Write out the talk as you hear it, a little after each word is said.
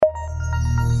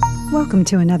Welcome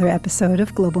to another episode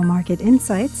of Global Market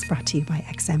Insights, brought to you by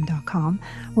XM.com,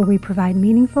 where we provide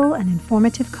meaningful and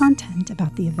informative content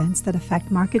about the events that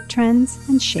affect market trends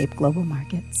and shape global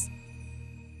markets.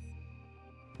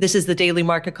 This is the Daily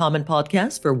Market Comment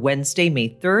podcast for Wednesday, May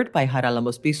 3rd by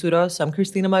Haralambos Pisuros. I'm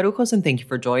Cristina Marujos, and thank you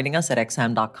for joining us at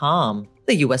XM.com.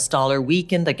 The U.S. dollar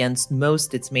weakened against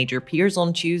most its major peers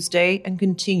on Tuesday and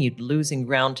continued losing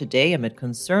ground today amid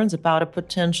concerns about a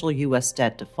potential U.S.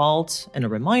 debt default and a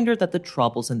reminder that the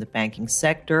troubles in the banking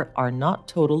sector are not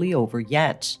totally over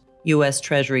yet. U.S.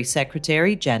 Treasury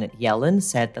Secretary Janet Yellen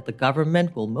said that the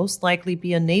government will most likely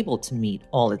be unable to meet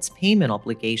all its payment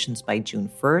obligations by June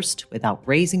 1st without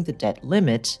raising the debt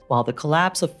limit, while the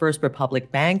collapse of First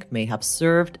Republic Bank may have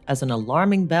served as an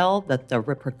alarming bell that the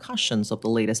repercussions of the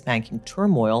latest banking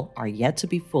turmoil are yet to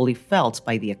be fully felt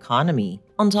by the economy.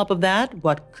 On top of that,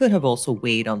 what could have also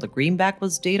weighed on the greenback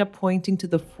was data pointing to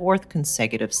the fourth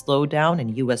consecutive slowdown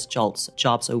in U.S. jobs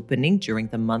opening during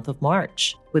the month of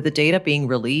March. With the data being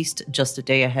released just a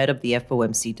day ahead of the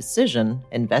FOMC decision,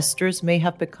 investors may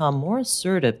have become more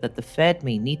assertive that the Fed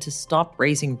may need to stop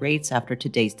raising rates after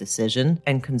today's decision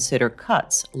and consider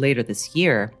cuts later this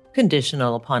year.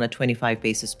 Conditional upon a 25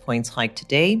 basis points hike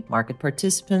today, market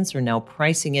participants are now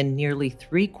pricing in nearly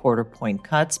 3/4 point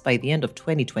cuts by the end of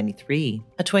 2023.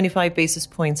 A 25 basis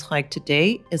points hike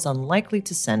today is unlikely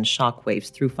to send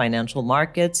shockwaves through financial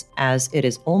markets as it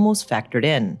is almost factored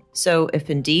in. So if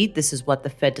indeed this is what the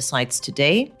Fed decides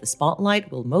today, the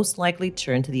spotlight will most likely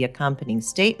turn to the accompanying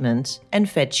statement and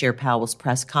Fed Chair Powell's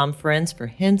press conference for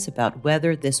hints about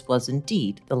whether this was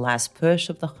indeed the last push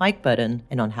of the hike button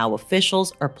and on how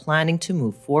officials are planning to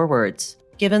move forwards.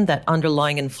 Given that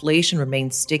underlying inflation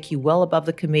remains sticky well above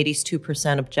the committee's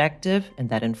 2% objective and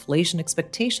that inflation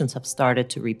expectations have started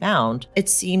to rebound, it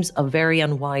seems a very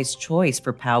unwise choice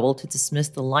for Powell to dismiss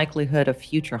the likelihood of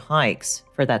future hikes.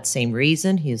 For that same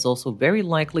reason, he is also very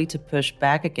likely to push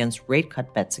back against rate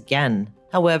cut bets again.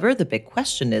 However, the big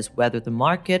question is whether the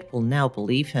market will now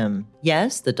believe him.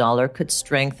 Yes, the dollar could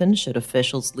strengthen should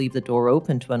officials leave the door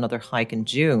open to another hike in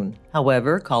June.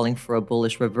 However, calling for a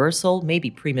bullish reversal may be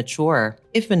premature.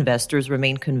 If investors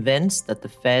remain convinced that the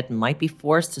Fed might be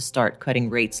forced to start cutting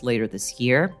rates later this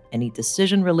year, any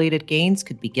decision-related gains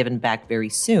could be given back very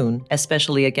soon,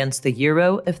 especially against the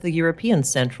euro if the European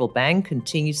Central Bank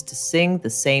continues to sing the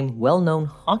same well-known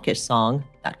hawkish song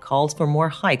that calls for more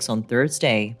hikes on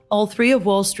Thursday. All three of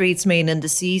Wall Street's main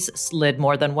indices slid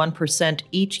more than 1%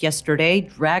 each yesterday,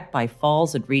 dragged by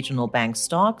falls in regional bank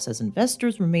stocks as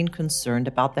investors remain concerned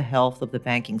about the health of the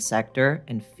banking sector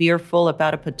and fearful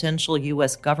about a potential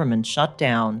U.S. government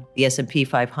shutdown. The S&P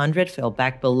 500 fell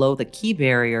back below the key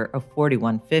barrier of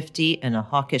 4150, and a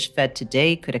hawkish Fed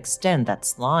today could extend that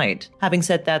slide. Having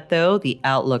said that, though, the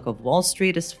outlook of Wall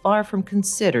Street is far from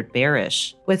considered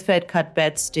bearish. With Fed cut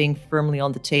bets staying firmly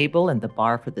on the table and the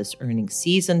bar for this earnings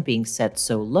season being set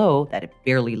so low that it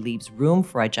barely leaves room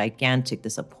for a gigantic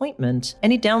disappointment,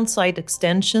 any downside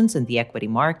extensions in the equity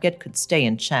market could stay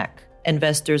in check.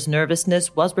 Investors'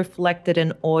 nervousness was reflected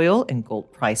in oil and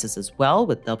gold prices as well,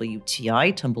 with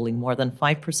WTI tumbling more than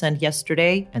 5%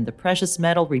 yesterday and the precious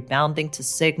metal rebounding to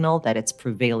signal that its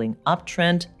prevailing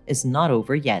uptrend is not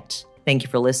over yet. Thank you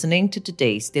for listening to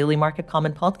today's Daily Market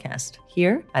Comment podcast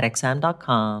here at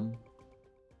XM.com.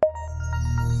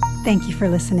 Thank you for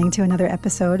listening to another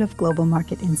episode of Global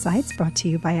Market Insights, brought to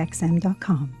you by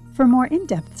XM.com. For more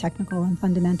in-depth technical and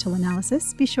fundamental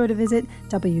analysis, be sure to visit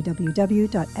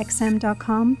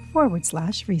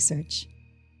www.xm.com/research.